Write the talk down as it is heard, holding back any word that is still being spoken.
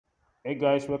Hey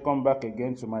guys, welcome back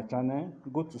again to my channel.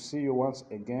 Good to see you once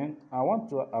again. I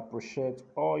want to appreciate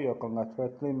all your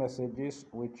congratulatory messages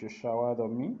which you showered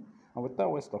on me. And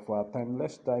without waste of our time,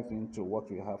 let's dive into what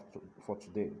we have for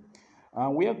today.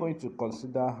 And we are going to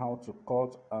consider how to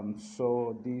cut and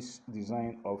sew this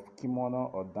design of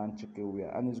kimono or danchiki wear.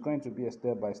 And it's going to be a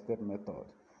step-by-step method.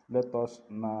 Let us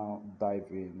now dive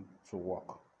in to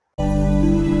work.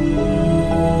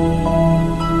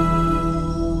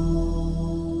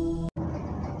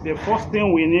 The first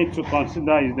thing we need to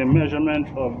consider is the measurement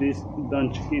of this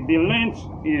danchiki. The length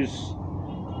is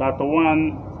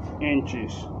 31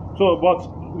 inches. So, but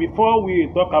before we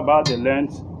talk about the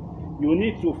length, you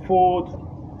need to fold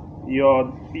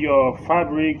your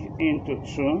fabric into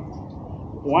two.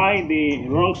 While the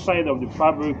wrong side of the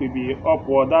fabric will be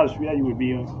upward, that's where you will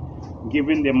be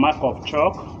giving the mark of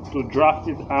chalk to draft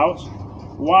it out.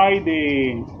 While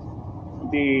the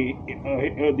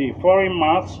foreign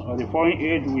marks or the foreign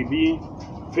edge will be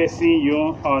facing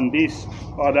you on this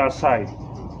other side.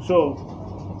 So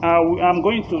I'm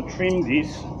going to trim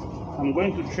this. I'm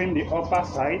going to trim the upper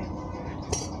side.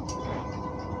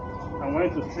 I'm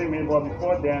going to trim it, but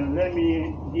before then, let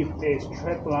me give a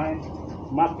straight line,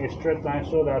 mark a straight line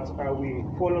so that I will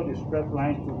follow the straight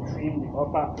line to trim the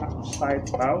upper side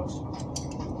out.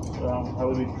 So I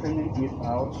will be trimming it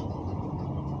out.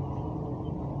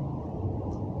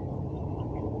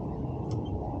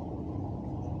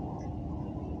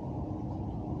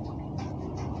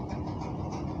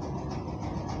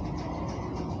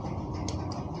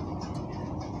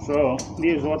 So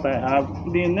this is what I have.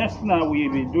 The next thing I will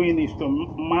be doing is to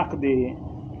mark the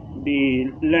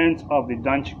length of the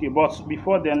danchiki. But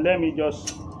before then, let me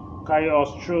just carry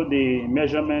us through the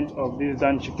measurement of this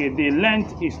danchiki. The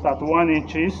length is 31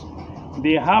 inches.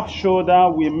 The half shoulder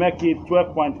we make it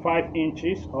 12.5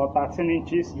 inches or 13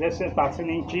 inches. Let's say 13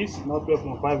 inches, not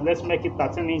 12.5. Let's make it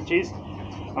 13 inches.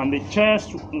 And the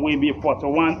chest will be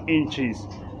 41 inches.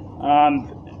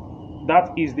 And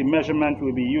that is the measurement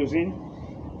we'll be using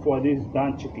for this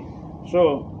danchiki.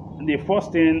 So the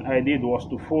first thing I did was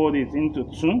to fold it into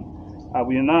two. I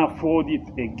will now fold it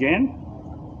again.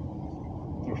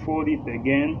 Fold it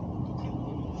again.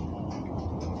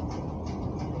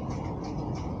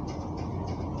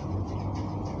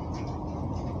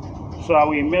 So I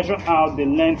will measure out the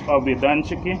length of the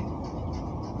danchiki.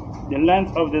 The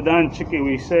length of the danchiki,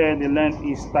 we say the length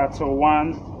is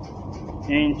 31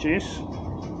 inches.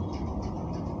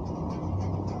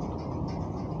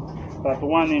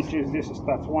 31 inches. This is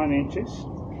 31 inches.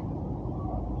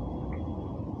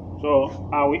 So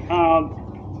I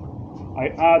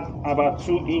add about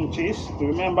 2 inches.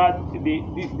 Remember, the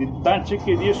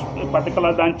danchiki, this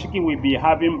particular danchiki will be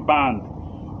having band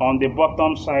on the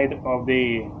bottom side of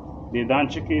the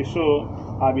danchiki. So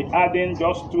I'll be adding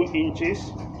just 2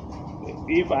 inches.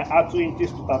 If I add 2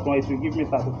 inches to 31, it will give me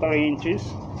 33 inches.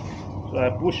 So I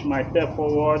push my tape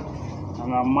forward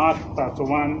and I mark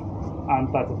 31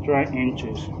 and 33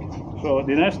 inches. So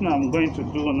the next thing I'm going to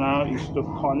do now is to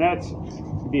connect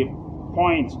the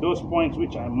points, those points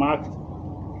which I marked,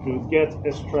 to get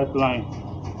a straight line.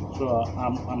 So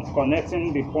I'm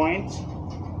connecting the points,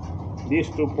 these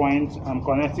 2 points, I'm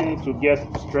connecting it to get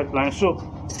a straight line. So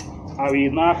I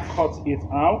will now cut it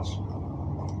out.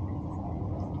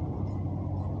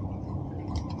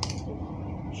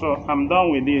 So I'm done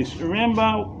with this.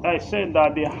 Remember, I said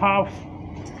that the half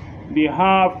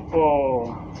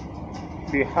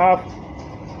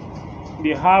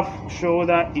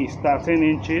shoulder is 13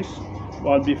 inches,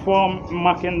 but before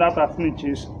marking that 13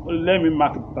 inches, let me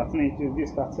mark 13 inches.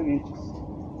 This 13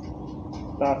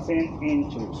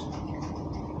 inches.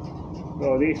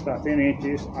 So this 13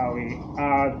 inches, I will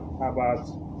add about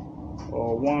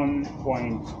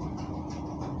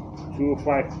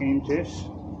 1.25 inches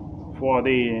for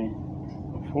the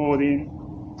folding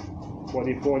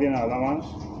allowance.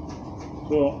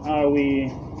 So I will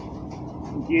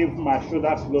give my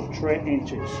shoulder slope 3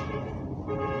 inches.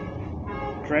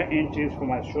 3 inches for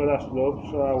my shoulder slope.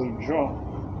 So I will draw.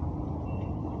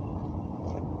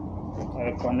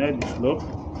 I connect the slope.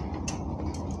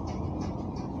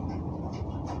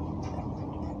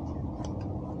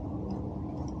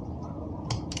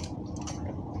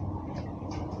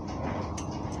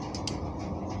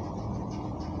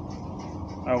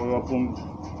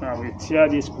 I will tear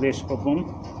this place open.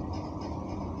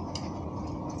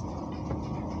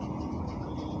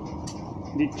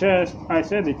 The chest, I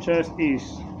said the chest is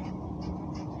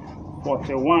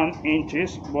 41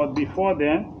 inches, but before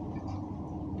then,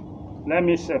 let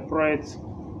me separate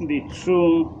the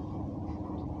two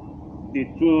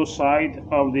sides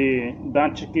of the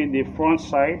danchiki, the front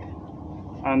side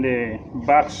and the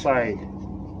back side.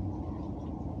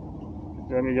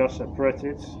 Let me just separate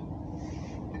it.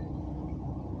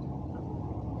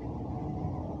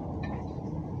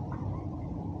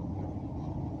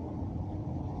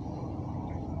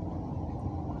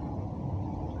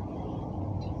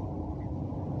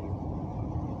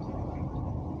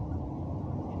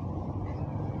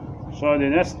 So the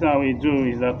next thing I will do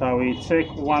is that I will take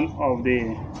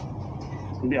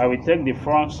I will take the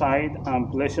front side and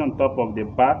place it on top of the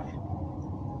back.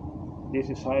 This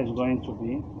is how it's going to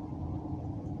be.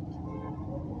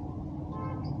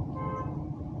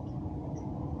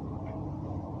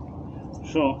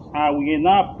 So I will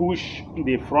now push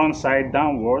the front side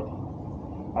downward.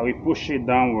 I will push it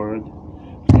downward,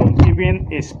 so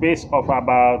giving a space of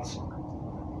about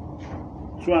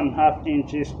 2.5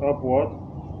 inches upward.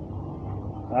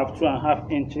 I have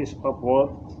 2.5 inches upward.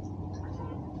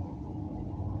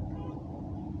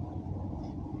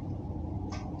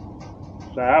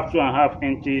 So I have 2.5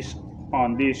 inches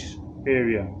on this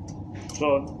area.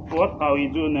 So what I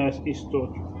will do next is to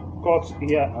cut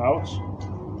here out.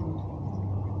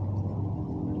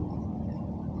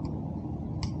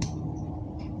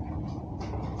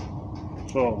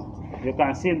 So you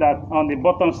can see that on the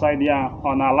bottom side here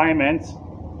on alignment.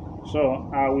 So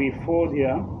I will fold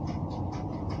here.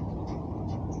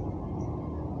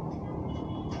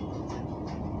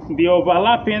 The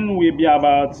overlapping will be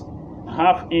about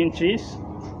 0.5 inches.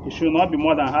 It should not be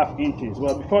more than 0.5 inches.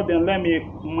 Well, before then, let me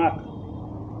mark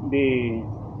the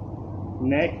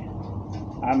neck.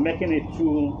 I'm making it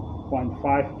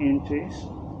 2.5 inches.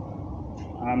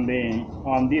 And then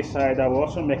on this side, I will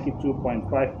also make it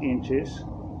 2.5 inches.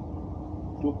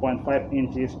 2.5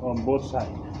 inches on both sides.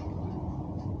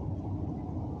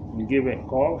 You give a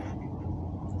curve.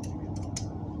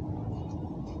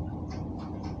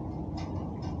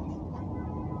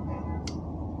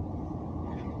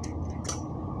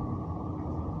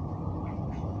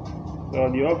 So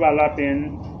the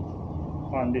overlapping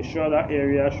on the shoulder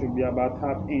area should be about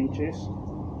 0.5 inches.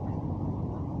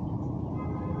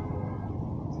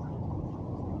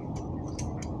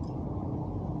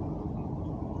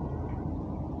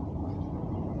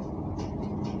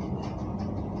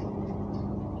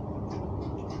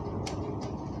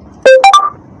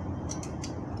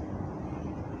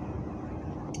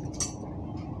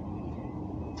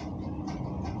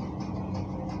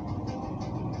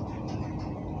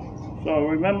 So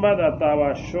remember that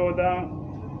our shoulder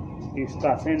is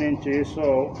 13 inches.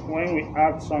 So when we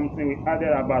add something, we added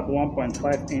about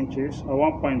 1.5 inches or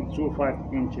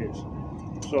 1.25 inches.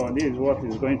 So this is what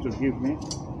is going to give me.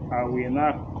 I will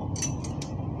now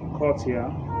cut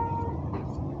here.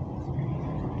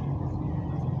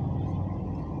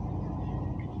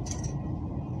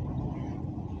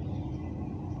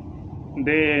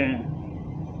 The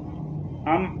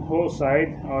armhole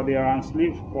side or the arm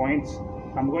sleeve point,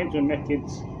 I'm going to make it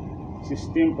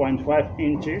 16.5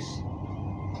 inches.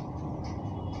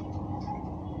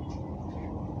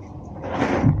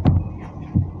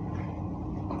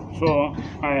 So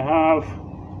I have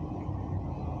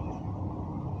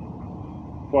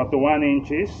 41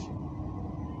 inches.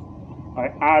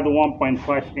 I add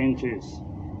 1.5 inches.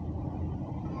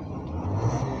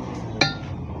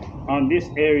 On this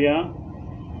area,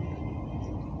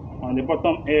 on the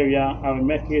bottom area, I will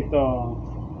make it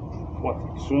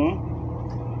 42.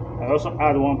 I also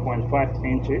add 1.5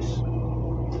 inches.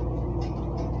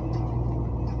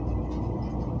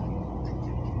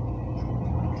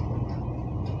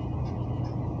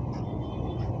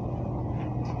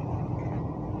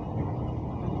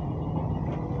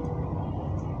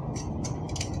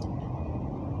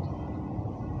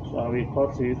 So I will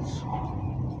cut it.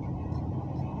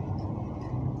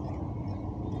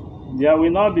 There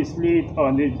will not be slit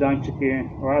on this danshiki,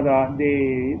 rather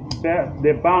the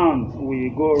band will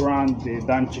go around the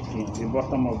danshiki, the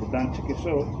bottom of the danshiki.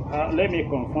 So let me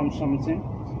confirm something.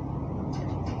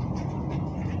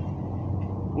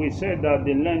 We said that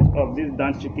the length of this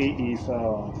danshiki is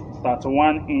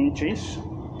 31 inches.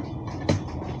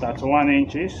 31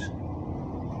 inches.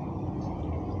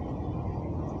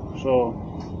 So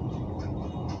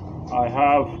I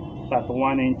have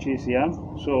 31 inches here.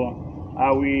 So I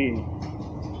will,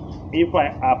 if I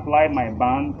apply my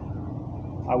band,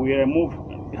 I will remove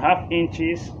 0.5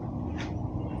 inches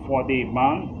for the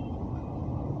band.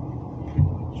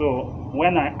 So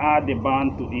when I add the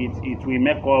band to it, it will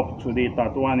make up to the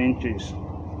 31 inches.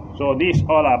 So this is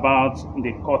all about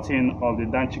the cutting of the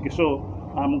danshiki. So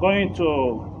I'm going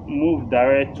to move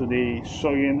direct to the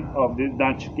sewing of this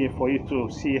danshiki for you to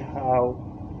see how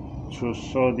to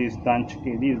sew this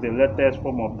danshiki. This is the latest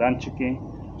form of danshiki.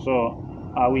 So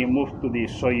I will move to the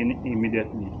sewing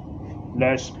immediately.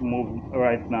 Let's move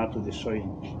right now to the sewing.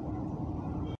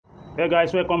 Hey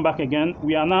guys, welcome back again.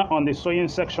 We are now on the sewing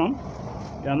section.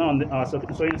 We are now on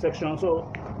the sewing section. So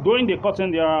during the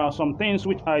cutting, there are some things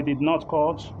which I did not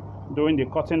cut during the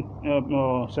cutting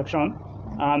section,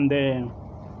 and the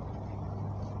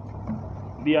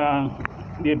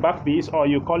back piece, or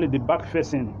you call it the back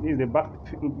facing. This is the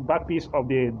back piece of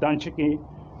the Danshiki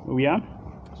wear.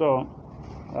 So,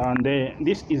 and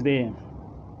this is the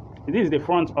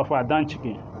front of our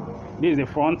Danshiki. This is the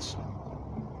front.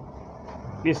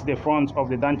 This is the front of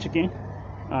the Danshiki,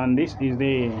 and this is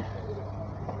the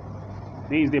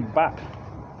back.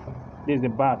 This is the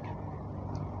back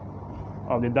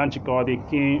of the Danshiki, or the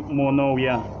kimono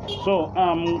wear. So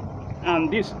and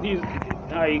this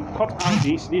I cut out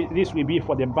this will be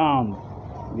for the band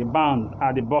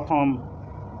at the bottom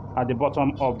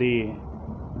of the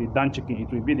Danshiki.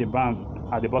 It will be the band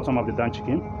at the bottom of the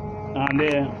Danshiki, and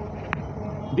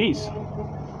this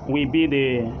will be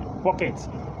the pocket.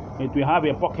 It will have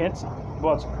a pocket,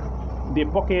 but the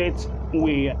pocket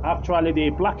will actually, the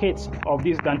placket of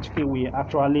this Danshiki will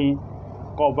actually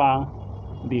cover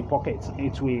the pocket.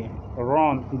 It will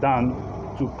run down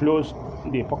to close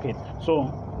the pocket.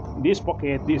 So this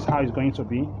pocket, this is how it's going to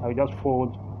be. I will just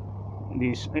fold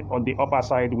this on the upper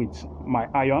side with my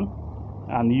iron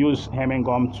and use hemming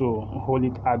gum to hold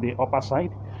it at the upper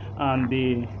side. And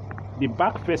the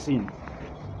back facing,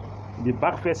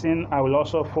 I will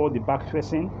also fold the back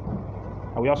facing.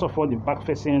 I will also fold the back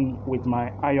facing with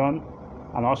my iron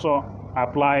and also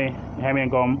apply hemming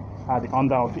gum at the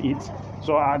under of it.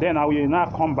 So then I will now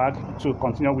come back to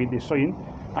continue with the sewing,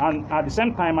 and at the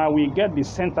same time I will get the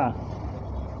center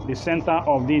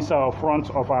of this front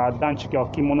of our Danshiki or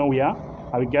kimono wear.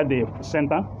 I will get the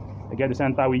center.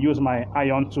 I will use my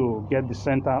iron to get the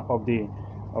center of the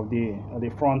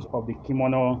front of the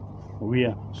kimono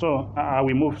wear. So I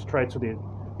will move straight to the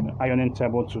ironing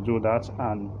table to do that,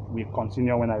 and we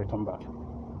continue when I return back.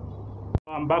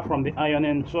 I'm back from the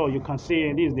ironing. So you can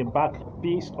see this is the back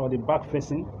piece, or the back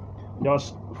facing.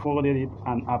 Just folded it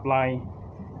and apply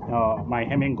my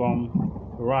hemming gum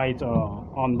right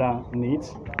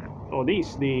underneath. So this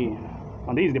is the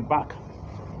back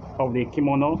of the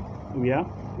kimono wear.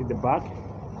 Is the back,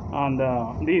 and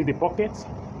this is the pocket.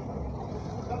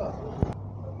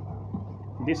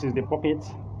 This is the pocket,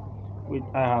 which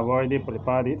I have already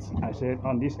prepared it. I said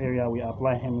on this area we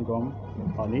apply hemming gum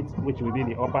on it, which will be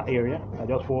the upper area. I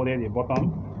just folded the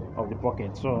bottom of the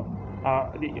pocket. So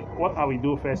what I will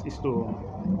do first is to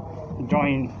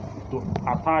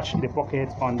attach the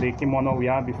pocket on the kimono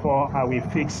wear before I will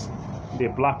fix the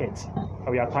placket. I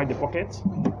will attach the pocket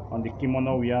on the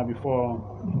kimono wear before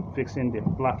fixing the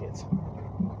placket.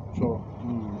 So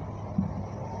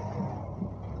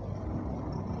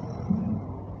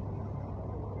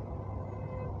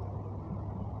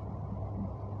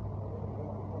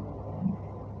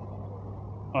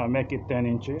I'll make it 10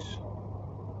 inches.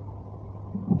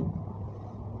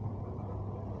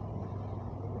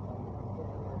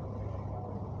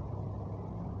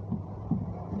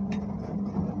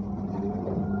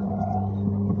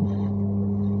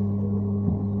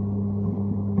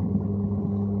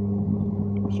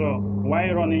 So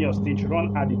while running your stitch,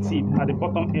 run at the tip, at the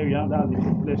bottom area. That's the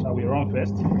place I will run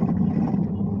first.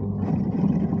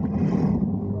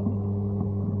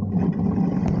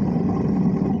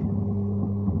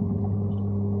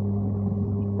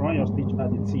 Run your stitch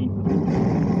at the tip.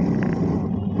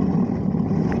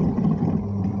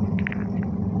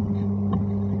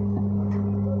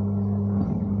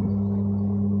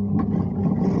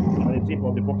 At the tip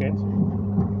of the pocket.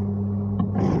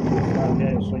 And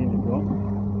there you're sewing the door.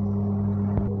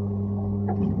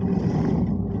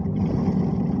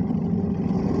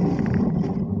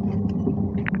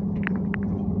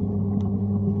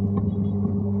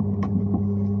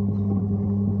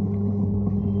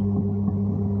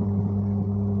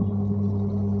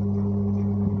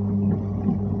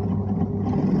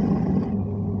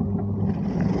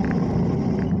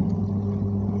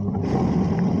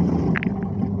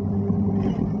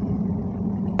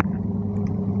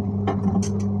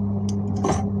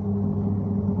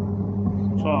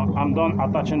 I'm done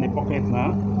attaching the pocket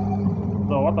now.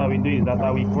 So what I will do is that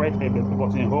I will create a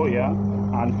button hole here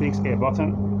and fix a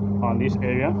button on this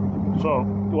area. So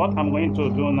what I'm going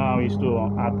to do now is to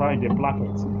attach the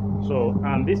placket. So,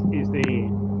 and this is the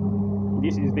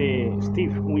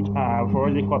stiff which I have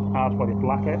already cut out for the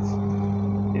placket.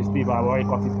 The stiff I've already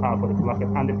cut it out for the placket,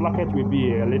 and the placket will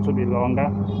be a little bit longer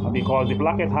because the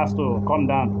placket has to come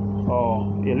down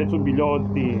a little below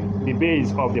the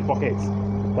base of the pocket.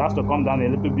 It has to come down a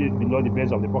little bit below the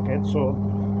base of the pocket. So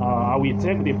I will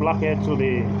take the placket to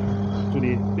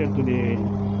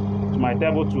my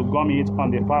table to gum it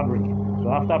on the fabric. So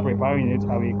after preparing it,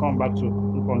 I will come back to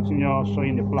continue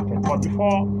sewing the placket. But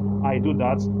before I do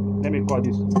that, let me cut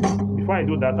this. Before I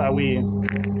do that, I will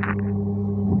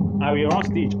run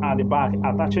stitch at the back,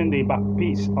 attaching the back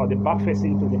piece or the back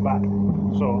facing to the back.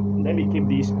 So let me keep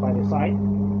this by the side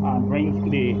and bring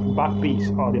the back piece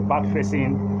or the back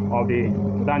facing of the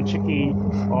danshiki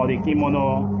or the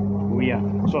kimono wear.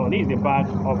 So this is the back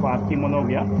of our kimono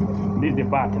wear. This is the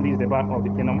back of the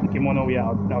kimono wear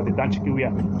or the danshiki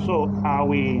wear. So I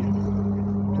will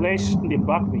place the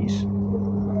back piece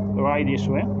right this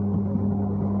way.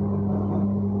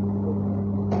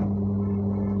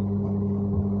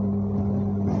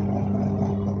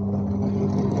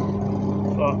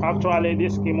 So actually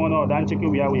this kimono or danshiki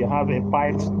wear will have a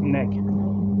pied neck.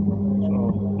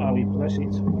 So I will place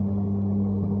it.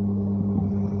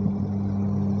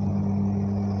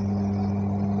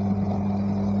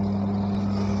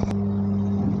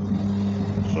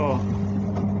 So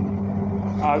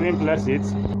I will place it.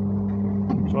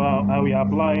 So I will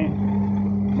apply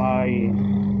my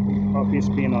office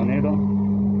pin on it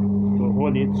to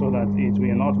hold it so that it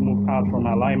will not move out from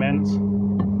alignment.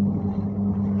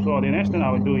 So the next thing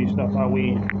I will do is that I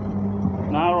will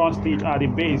now run stitch at the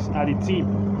base, at the tip.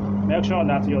 Make sure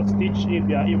that your stitch, if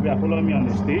you are following me on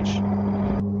the stitch,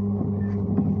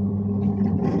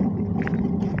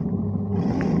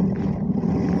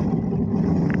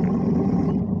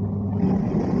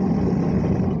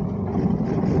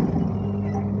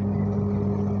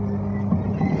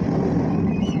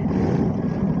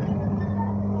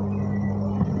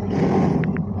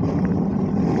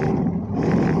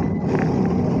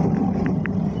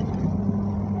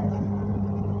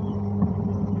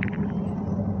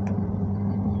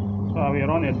 I will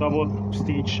run a double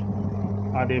stitch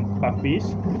at the back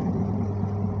piece.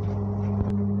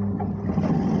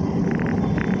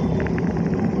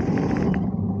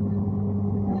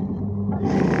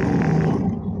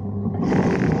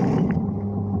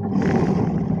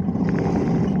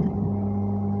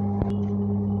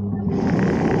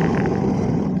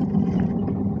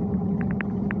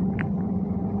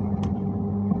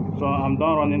 So I'm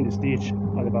done running the stitch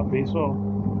at the back piece. So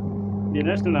the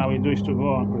next thing I will do is to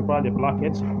go and prepare the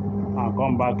placket and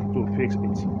come back to fix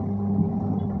it.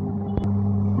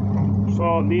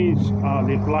 So these are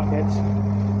the plackets.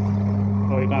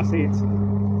 So you can see it.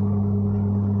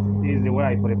 This is the way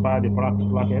I prepare the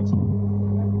placket.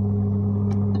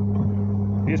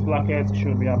 This placket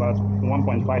should be about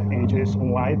 1.5 inches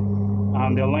wide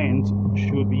and the length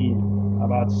should be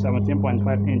about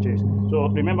 17.5 inches. So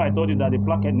remember I told you that the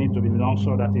placket needs to be long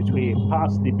so that it will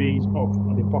pass the base of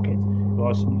the pocket,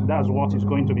 because that's what is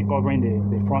going to be covering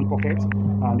the front pocket,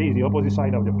 and this is the opposite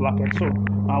side of the placket. So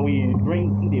I will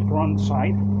bring the front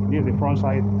side. This is the front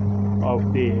side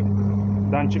of the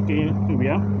danshiki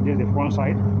wear. This is the front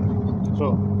side.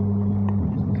 So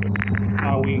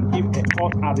I will give a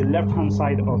cut at the left hand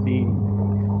side of the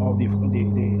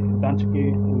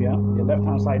danshiki wear. The left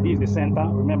hand side, this is the center.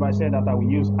 Remember I said that I will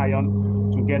use iron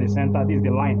to get the center. This is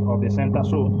the line of the center.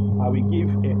 So I will give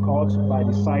a cut by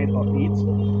the side of it.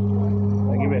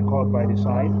 I give a cut by the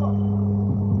side.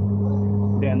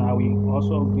 Then I will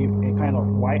also give a kind of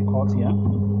wide cut here.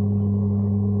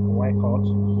 Wide cut.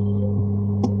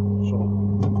 So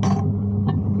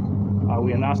I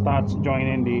will now start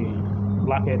joining the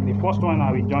placket. The first one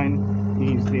I will join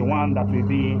is the one that will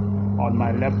be on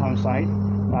my left hand side.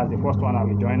 That's the first one I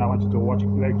will join. I want you to watch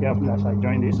very carefully as I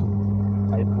join this.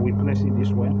 I will place it this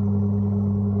way.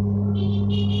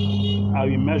 I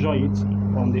will measure it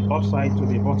from the upside to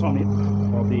the bottom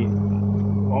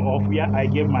of where I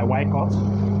gave my wide cut.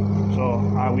 So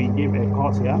I will give a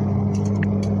cut here.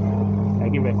 I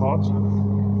give a cut.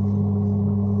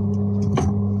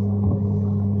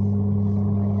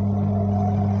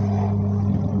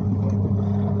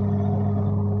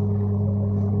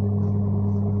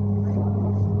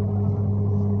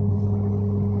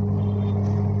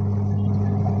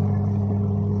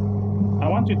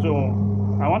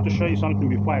 I want to show you something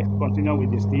before I continue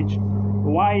with the stitch.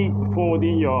 Why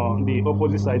folding the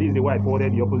opposite side? This is the way I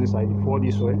folded the opposite side. Fold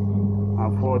this way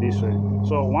and fold this way.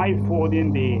 So why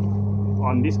folding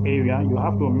on this area, you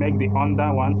have to make the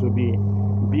under one to be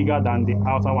bigger than the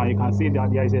outer one. You can see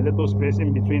that there is a little space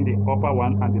in between the upper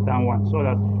one and the down one, so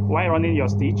that while running your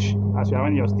stitch, as you are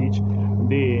running your stitch,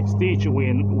 the stitch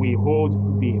will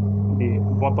hold the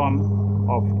bottom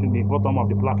of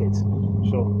the placket.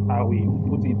 So I will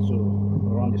put it to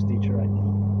run the stitch right now.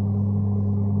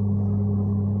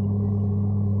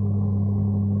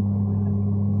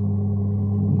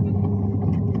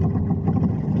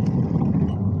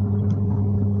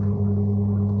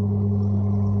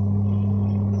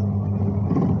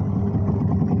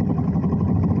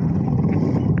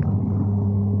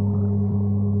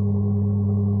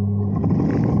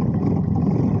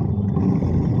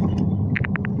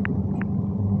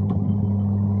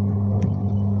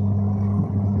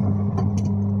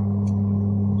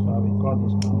 cut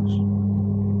this out.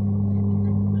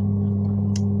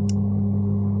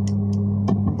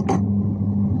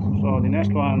 So the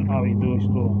next one I will do is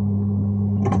to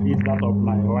feed that of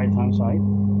my right hand side.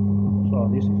 So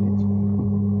this is it.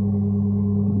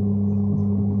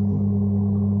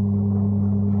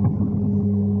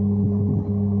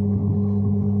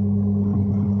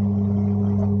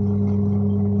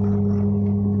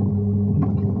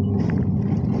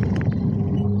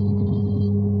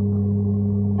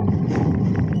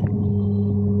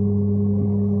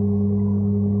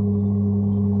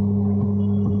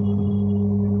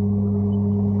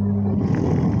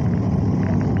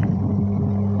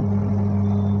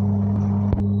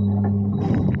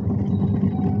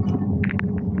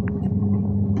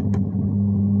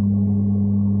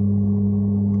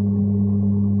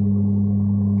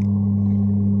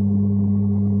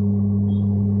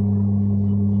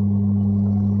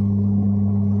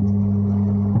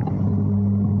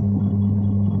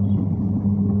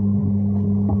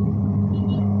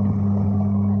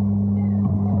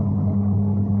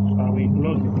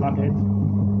 Close the placket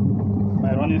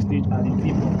by running stitch at the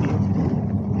tip of it.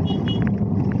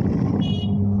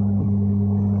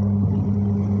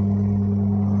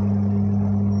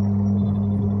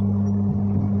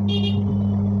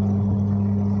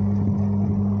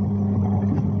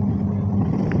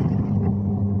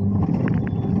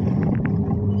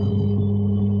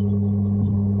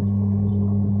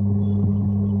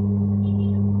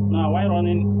 Now while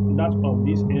running that of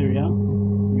this area,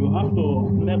 you have to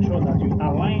make sure that you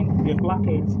align the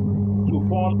placket to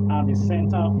fall at the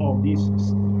center of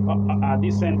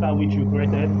this center which you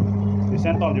created, the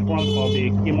center of the front of the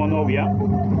kimono wear.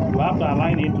 You have to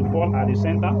align it to fall at the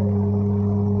center.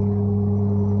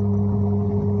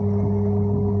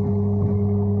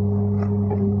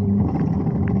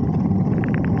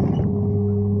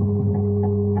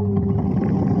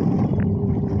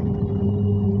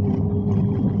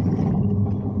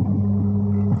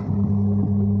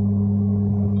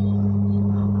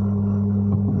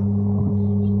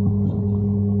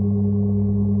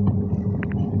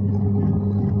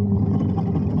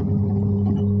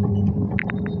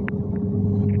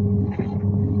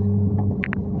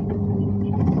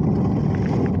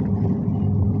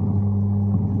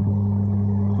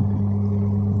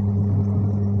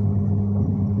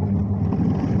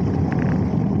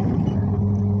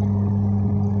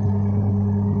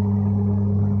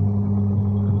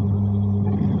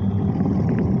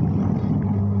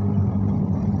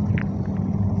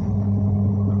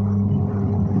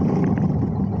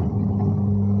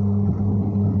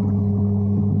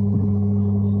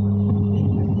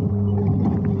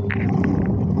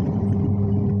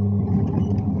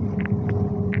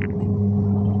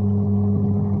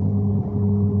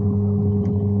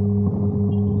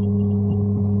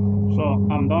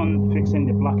 I'm done fixing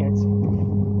the placket.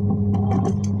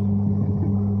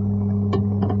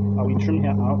 I will trim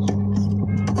here out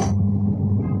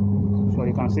so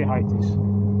you can see how it is.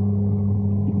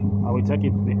 I will take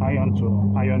it the iron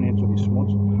to iron it to be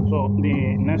smooth. So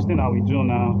the next thing I will do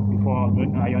now before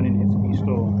ironing it is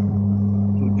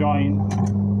to join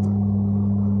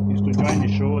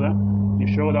the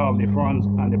shoulder of the front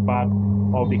and the back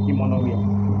of the kimono wear.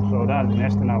 So that's the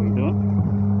next thing I will do.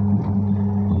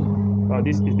 So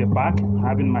this is the back,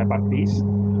 having my back piece,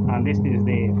 and this is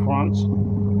the front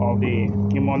of the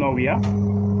kimono wear,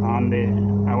 and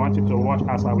I want you to watch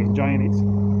as I will join it.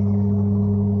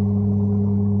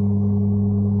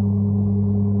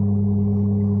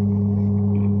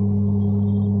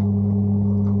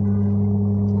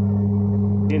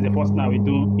 Then the first thing I will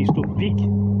do is to pick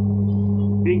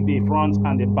the front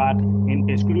and the back in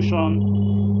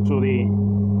exclusion to the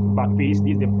back piece.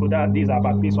 These are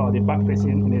back piece or the back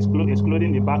facing,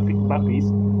 excluding the back piece.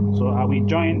 So I will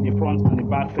join the front and the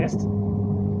back first,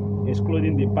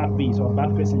 excluding the back piece or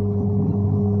back facing.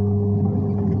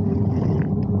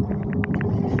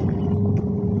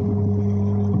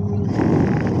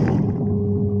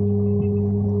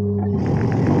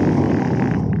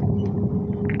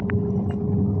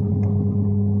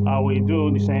 I will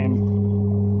do the same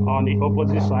on the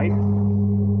opposite side,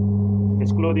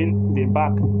 excluding the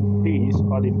back piece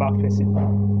or the back facing.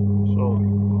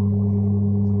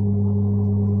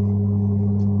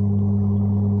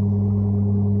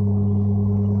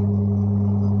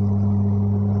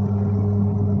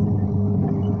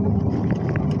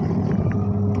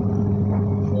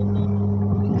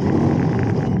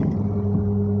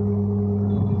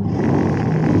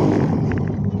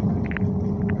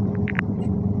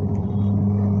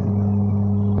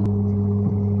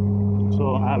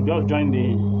 So I've just joined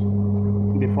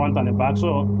the front and the back.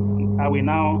 So I will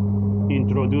now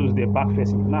introduce the back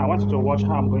facing. Now I want you to watch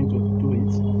how I'm going to do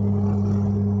it.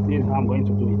 This is how I'm going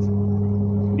to do it.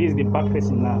 This is the back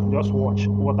facing now. Just watch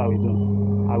what I will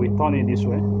do. I will turn it this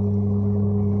way.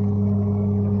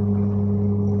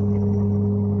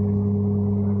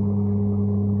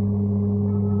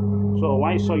 So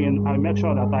while sewing, I make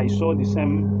sure that I sew the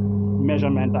same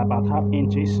measurement, about ½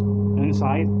 inches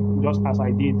inside, just as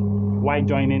I did while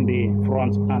joining the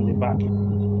front and the back.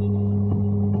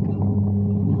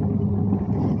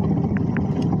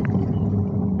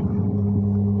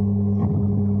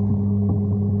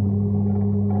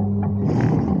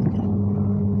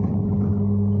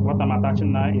 What I'm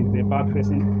attaching now is the back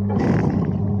facing.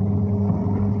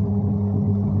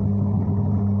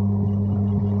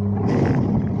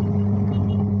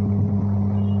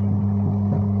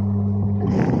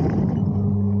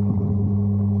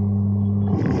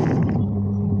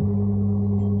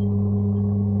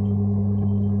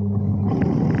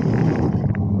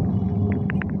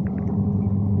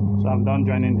 I'm done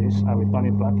joining this. I will turn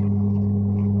it back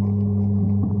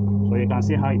so you can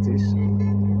see how it is.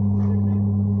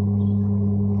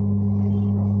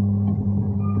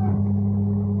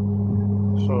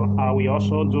 So I will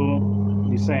also do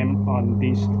the same on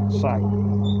this side.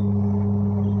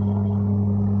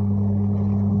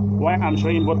 Why I'm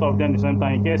showing both of them at the same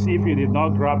time, in case if you did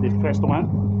not grab the first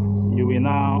one, you will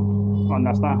now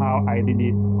understand how I did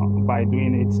it by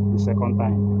doing it the second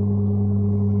time.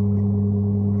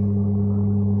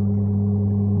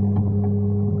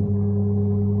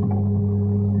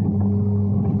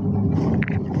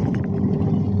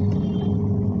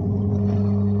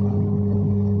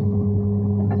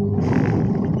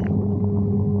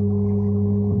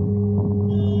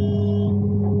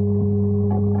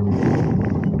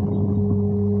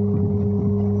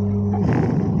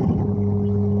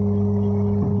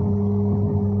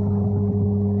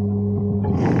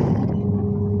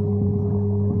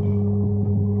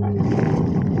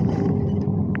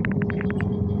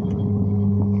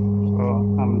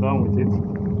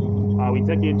 I will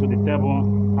take it to the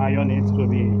table, iron it to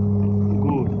be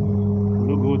good,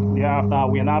 look good. Thereafter,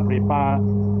 we now prepare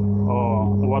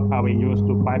what I will use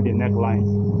to pipe the neckline.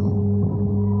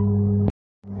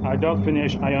 I just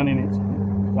finished ironing it.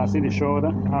 You can see the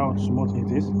shoulder, how smooth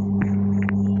it is.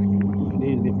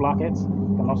 This is the placket.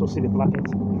 You can also see the placket.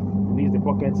 This is the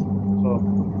pocket. So,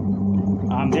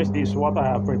 and this is what I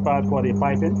have prepared for the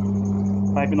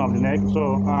piping of the neck.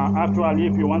 So actually,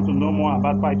 if you want to know more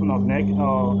about piping of neck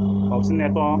of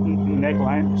senator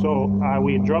neckline, so I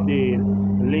will drop the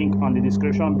link on the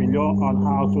description below on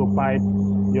how to pipe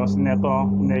your senator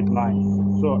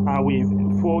neckline. So I will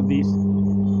fold this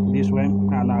way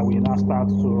and I will now start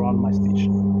to run my stitch.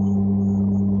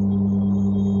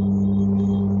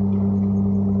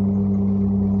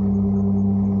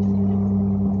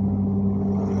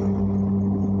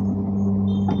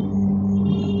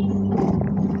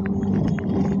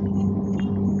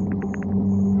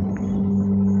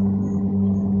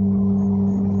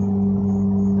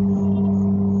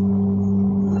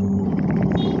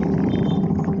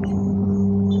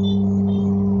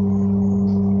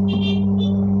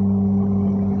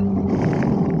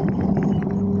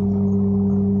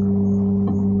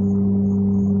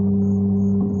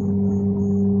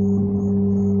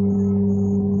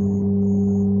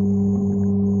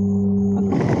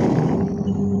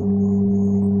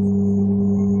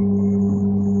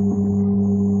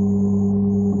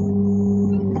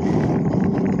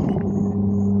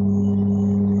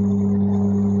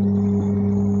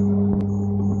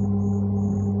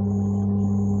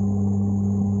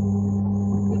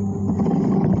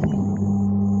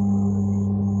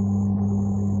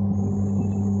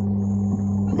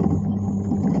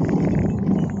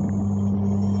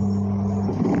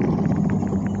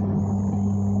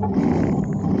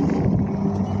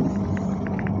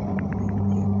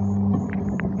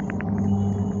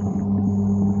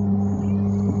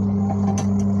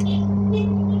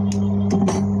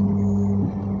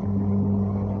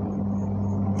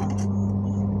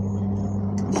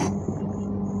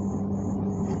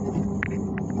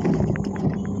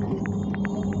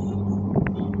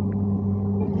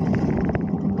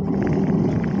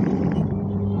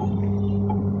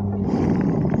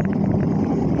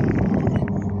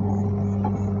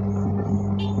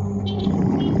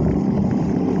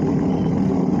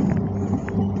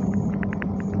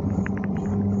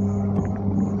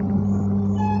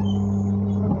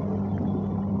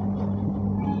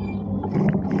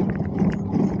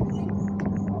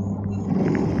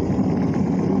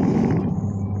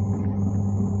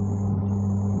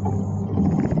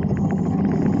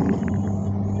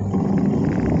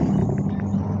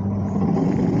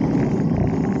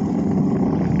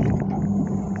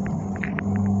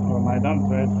 down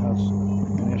thread has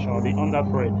finished, or the under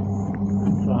thread.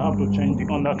 So I have to change the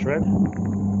under thread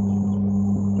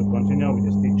to continue with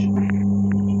the stitch.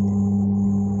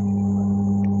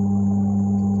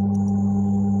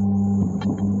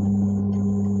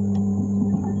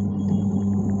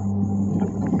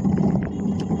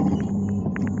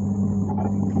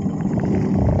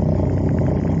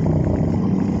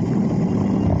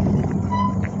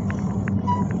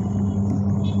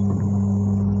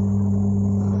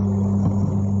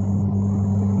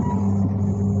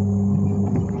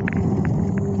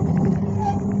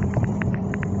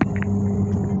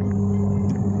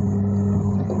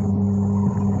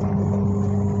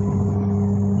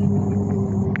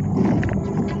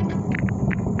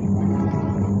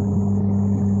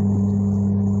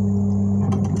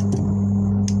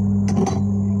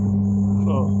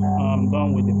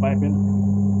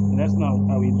 Piping. Next now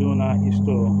I will do now is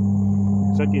to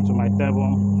take it to my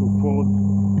table to fold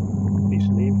the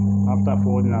sleeve. After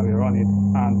folding, I will run it,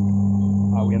 and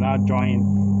I will now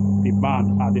join the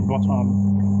band at the bottom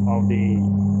of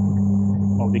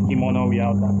the kimono we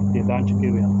have, the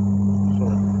danshiki wear. So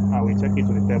I will take it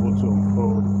to the table to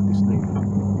fold the sleeve.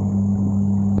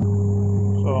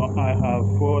 So I have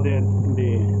folded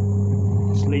the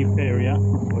sleeve area,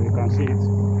 so you can see it.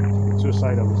 Two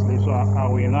sides of the sleeve. So I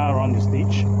will now run the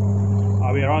stitch.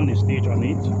 I will run the stitch on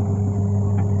it.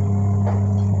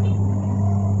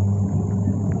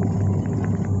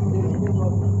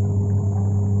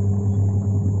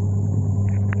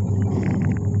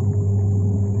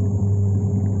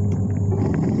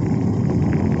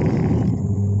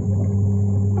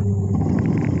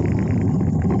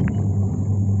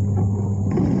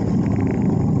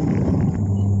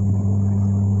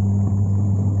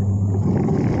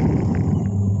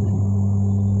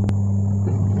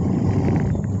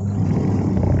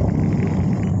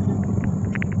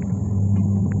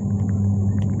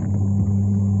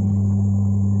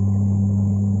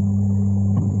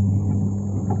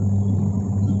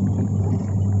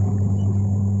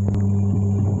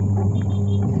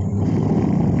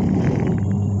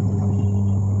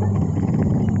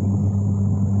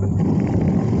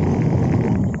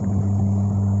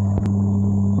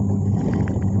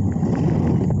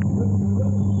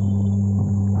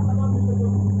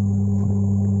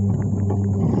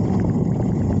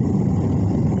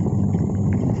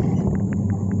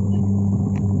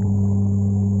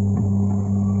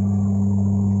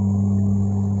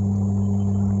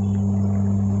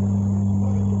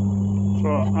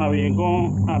 I will go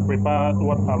and prepare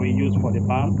what I will use for the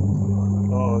band.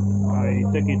 So I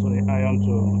take it to the iron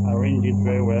to arrange it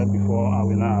very well before I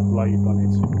will now apply it on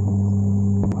it.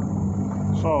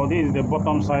 So this is the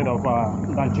bottom side of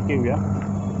danshiki wear.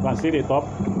 You can see the top,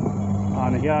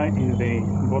 and here is the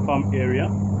bottom area.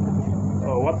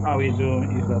 So what I will do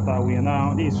is that I will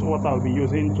now, this is what I will be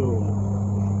using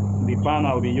to, the band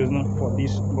I will be using for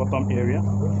this bottom area.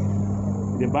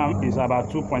 The band is about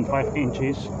 2.5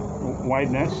 inches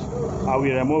wideness. I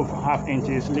will remove half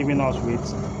inches, leaving us with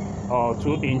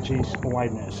 2 inches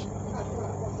wideness.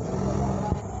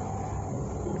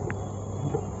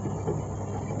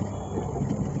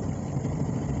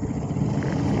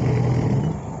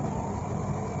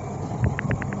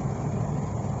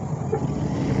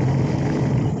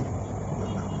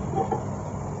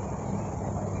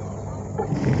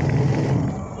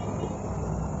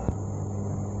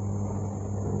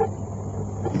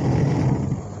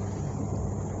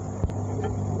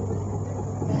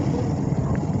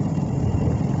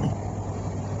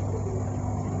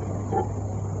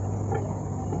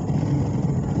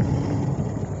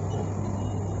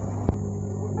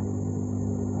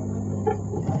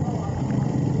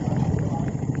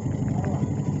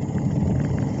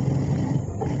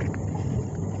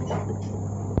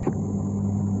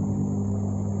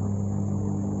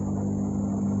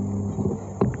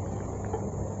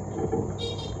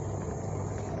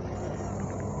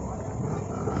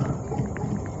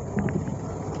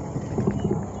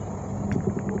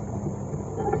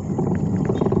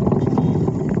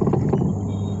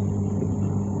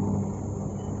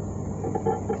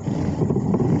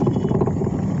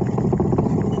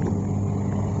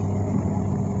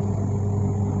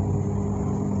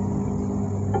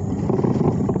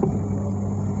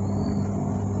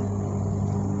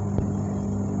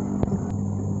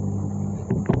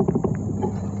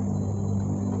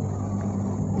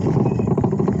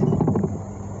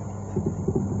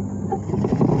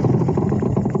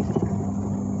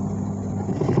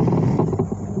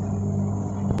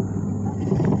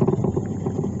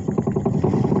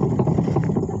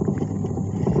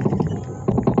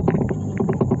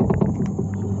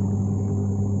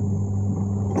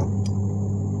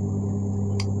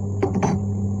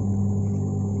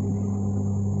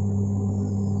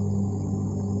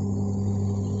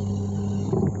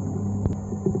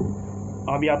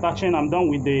 be attaching. I'm done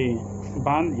with the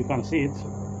band, you can see it.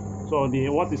 So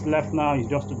what is left now is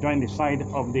just to join the side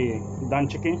of the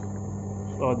Danshiki.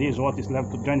 So this is what is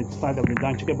left to join the side of the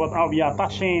Danshiki, but I'll be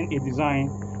attaching a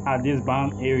design at this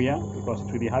band area because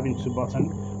it will be having 2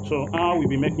 buttons. So I will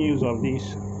be making use of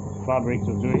this fabric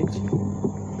to do it.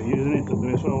 Be using it to do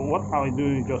it. So what I will do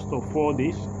is just to fold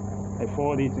this. I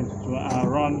fold it into 2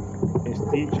 and run a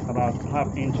stitch about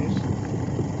 1/2 inches.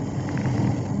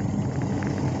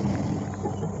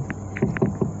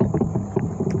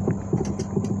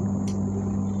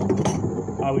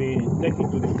 I will take it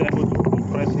to the table to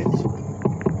compress it.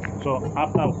 So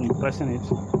after compressing it,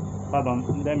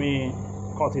 pardon, let me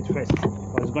cut it first.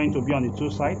 So it's going to be on the 2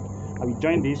 sides. I will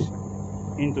join this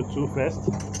into 2 first.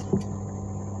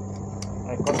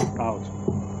 I cut it out.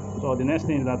 So the next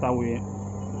thing is that I will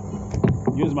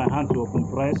use my hand to open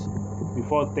press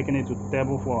before taking it to the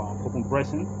table for open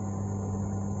pressing,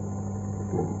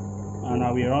 and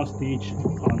I will run stitch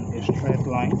on a straight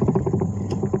line.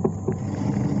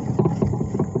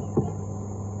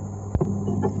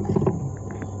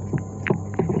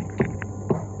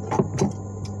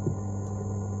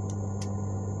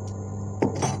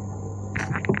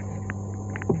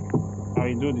 I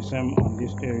will do the same on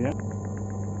this area.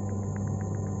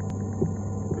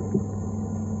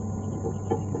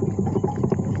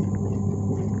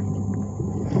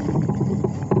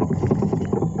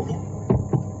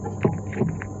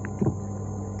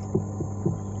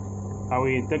 I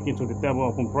will take it to the table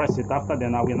and compress it. After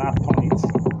then I will now turn it.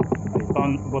 I will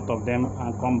turn both of them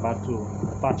and come back to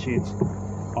attach it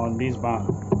on this band.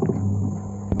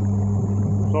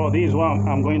 So this is what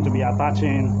I'm going to be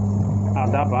attaching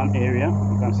at that band area.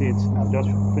 You can see it. I've just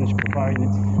finished preparing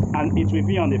it, and it will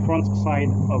be on the front side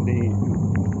of the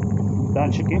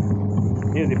Danshiki.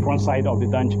 This is the front side of the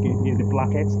Danshiki. This is the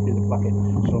placket. This is the placket.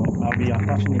 So I'll be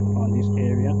attaching it on this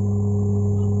area.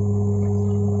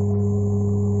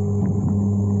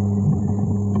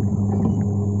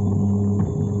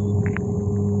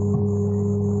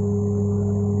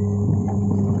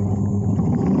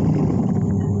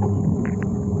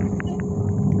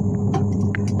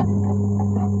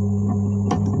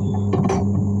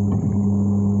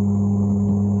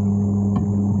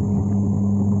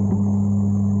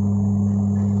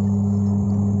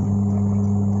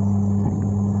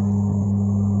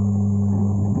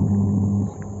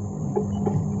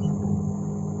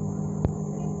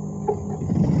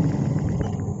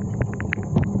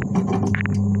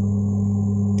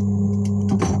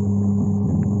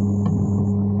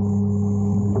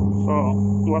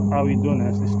 What I will do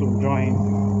next is to join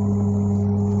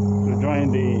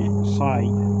the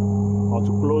side, or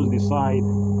to close the side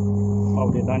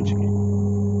of the Danshiki.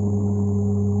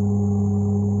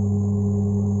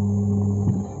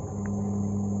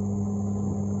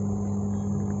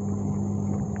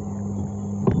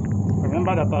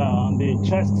 Remember that the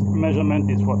chest measurement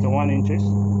is 41 inches,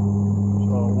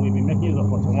 so we'll be making use of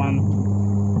 41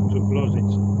 to close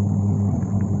it.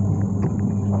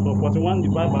 So 41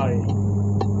 divided by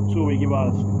 2 will give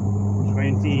us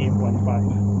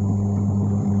 20.5.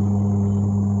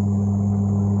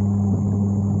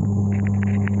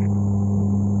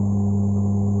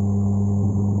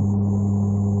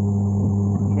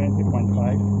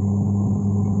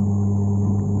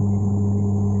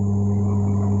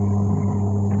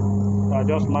 So I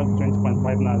just marked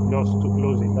 20.5 now, just to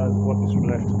close it. That's what is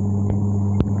left.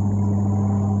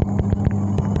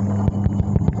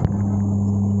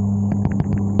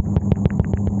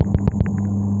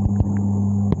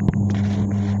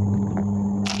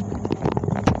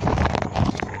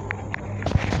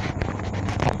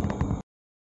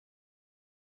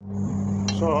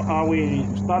 So I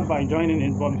will start by joining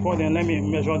it, but before then let me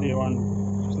measure the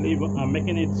sleeve. I'm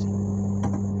making it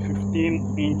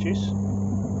 15 inches.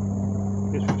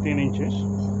 It's 15 inches.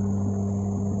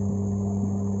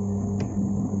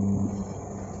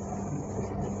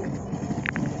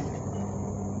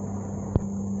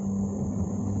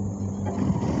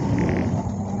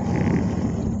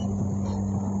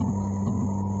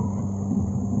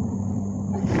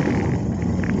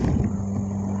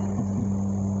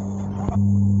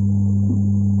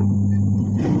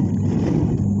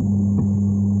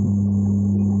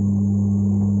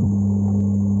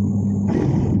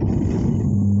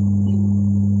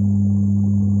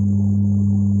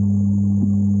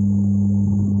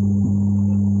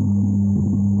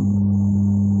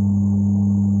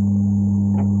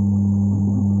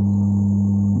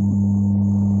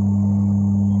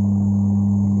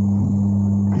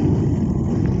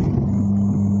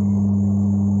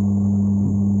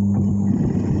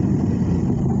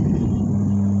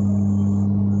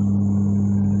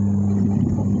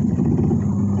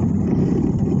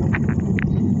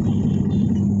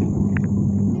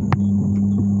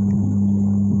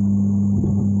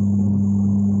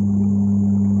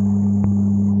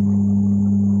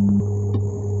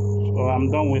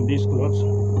 done with these clothes.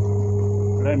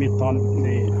 Let me turn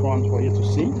the front for you to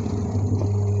see.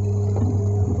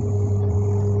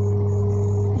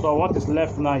 So what is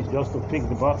left now is just to fix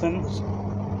the buttons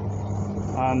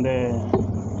and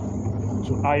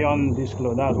to iron this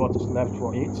clothes. That's what is left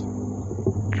for it.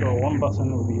 So one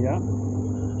button will be here,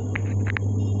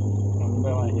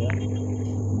 another one here,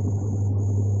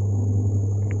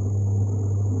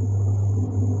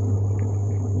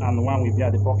 and one will be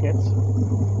at the pocket,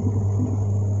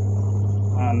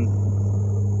 and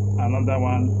another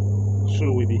one,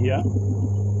 two will be here,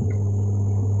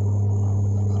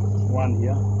 one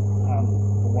here, and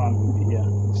one will be here.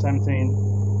 Same thing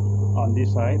on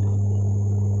this side,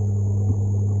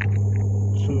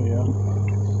 two here.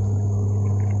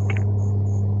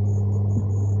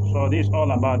 So this is all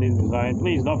about this design.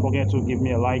 Please don't forget to give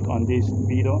me a like on this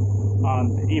video,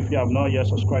 and if you have not yet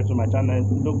subscribed to my channel,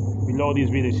 look below this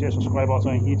video, see a subscribe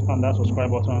button, hit on that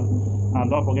subscribe button, and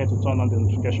don't forget to turn on the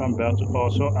notification bell to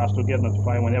also as to get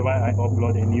notified whenever I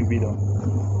upload a new video.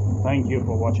 Thank you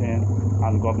for watching,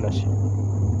 and God bless you.